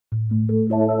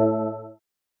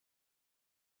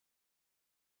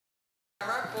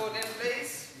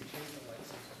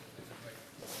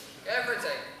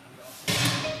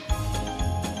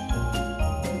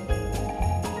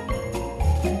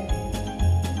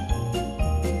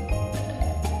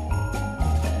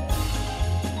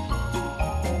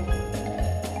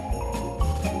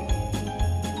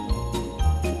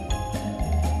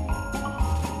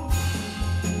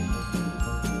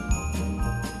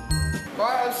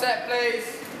set, please.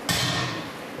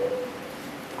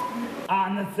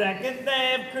 On the second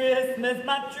day of Christmas,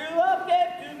 my true love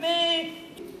gave to me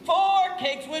 4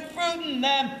 cakes with fruit in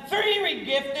them, 3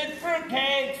 regifted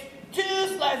fruitcakes, 2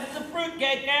 slices of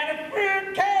fruitcake, and a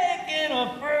fruitcake in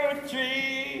a fruit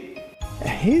tree.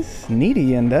 He's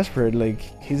needy and desperate, like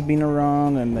he's been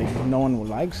around and like no one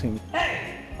likes him.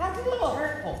 Hey, that's a little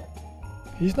hurtful.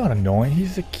 He's not annoying,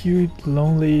 he's a cute,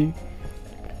 lonely,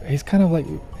 he's kind of like,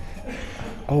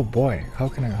 oh boy, how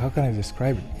can I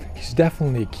describe it? He's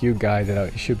definitely a cute guy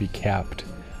that should be capped.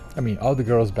 I mean, all the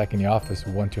girls back in the office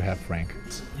want to have Frank.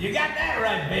 You got that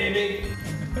right, baby.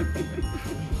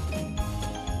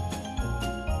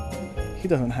 He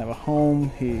doesn't have a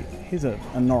home, he's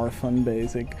an orphan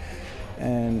basic.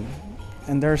 And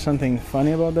there's something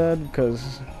funny about that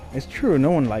because it's true,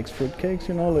 no one likes fruitcakes,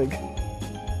 you know, like.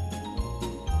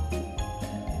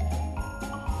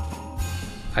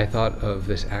 I thought of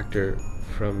this actor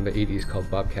from the 80s called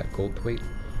Bobcat Goldthwait,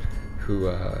 who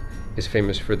is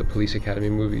famous for the Police Academy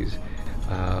movies.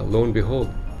 Lo and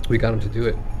behold, we got him to do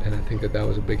it, and I think that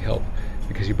was a big help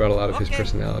because he brought a lot of his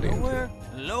personality into it.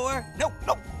 Lower, no,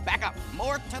 back up,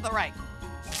 more to the right.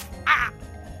 Ah!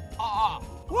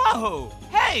 Whoa!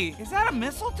 Hey, is that a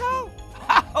mistletoe?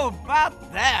 How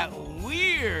about that?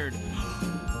 Weird!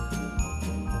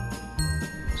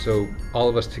 So all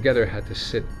of us together had to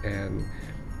sit and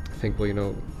think, well, you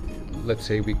know, let's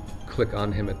say we click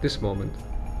on him at this moment,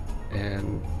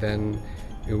 and then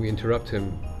we interrupt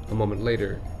him a moment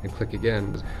later and click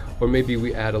again. Or maybe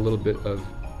we add a little bit of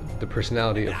the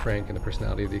personality of Frank and the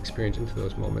personality of the experience into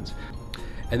those moments.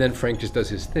 And then Frank just does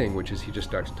his thing, which is he just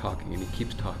starts talking and he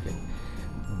keeps talking.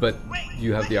 But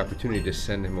you have the opportunity to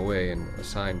send him away and a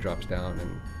sign drops down and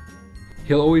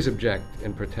he'll always object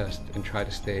and protest and try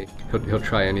to stay. He'll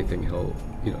try anything. He'll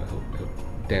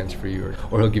dance for you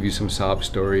or he'll give you some sob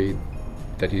story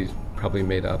that he's probably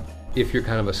made up. If you're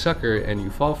kind of a sucker and you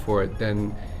fall for it,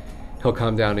 then he'll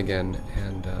calm down again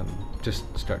and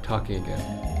just start talking again.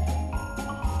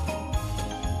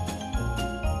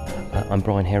 I'm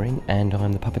Brian Herring and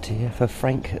I'm the puppeteer for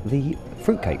Frank the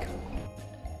Fruitcake.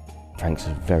 Frank's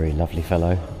a very lovely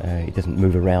fellow. He doesn't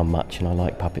move around much and I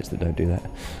like puppets that don't do that.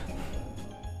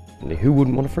 Who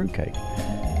wouldn't want a fruitcake?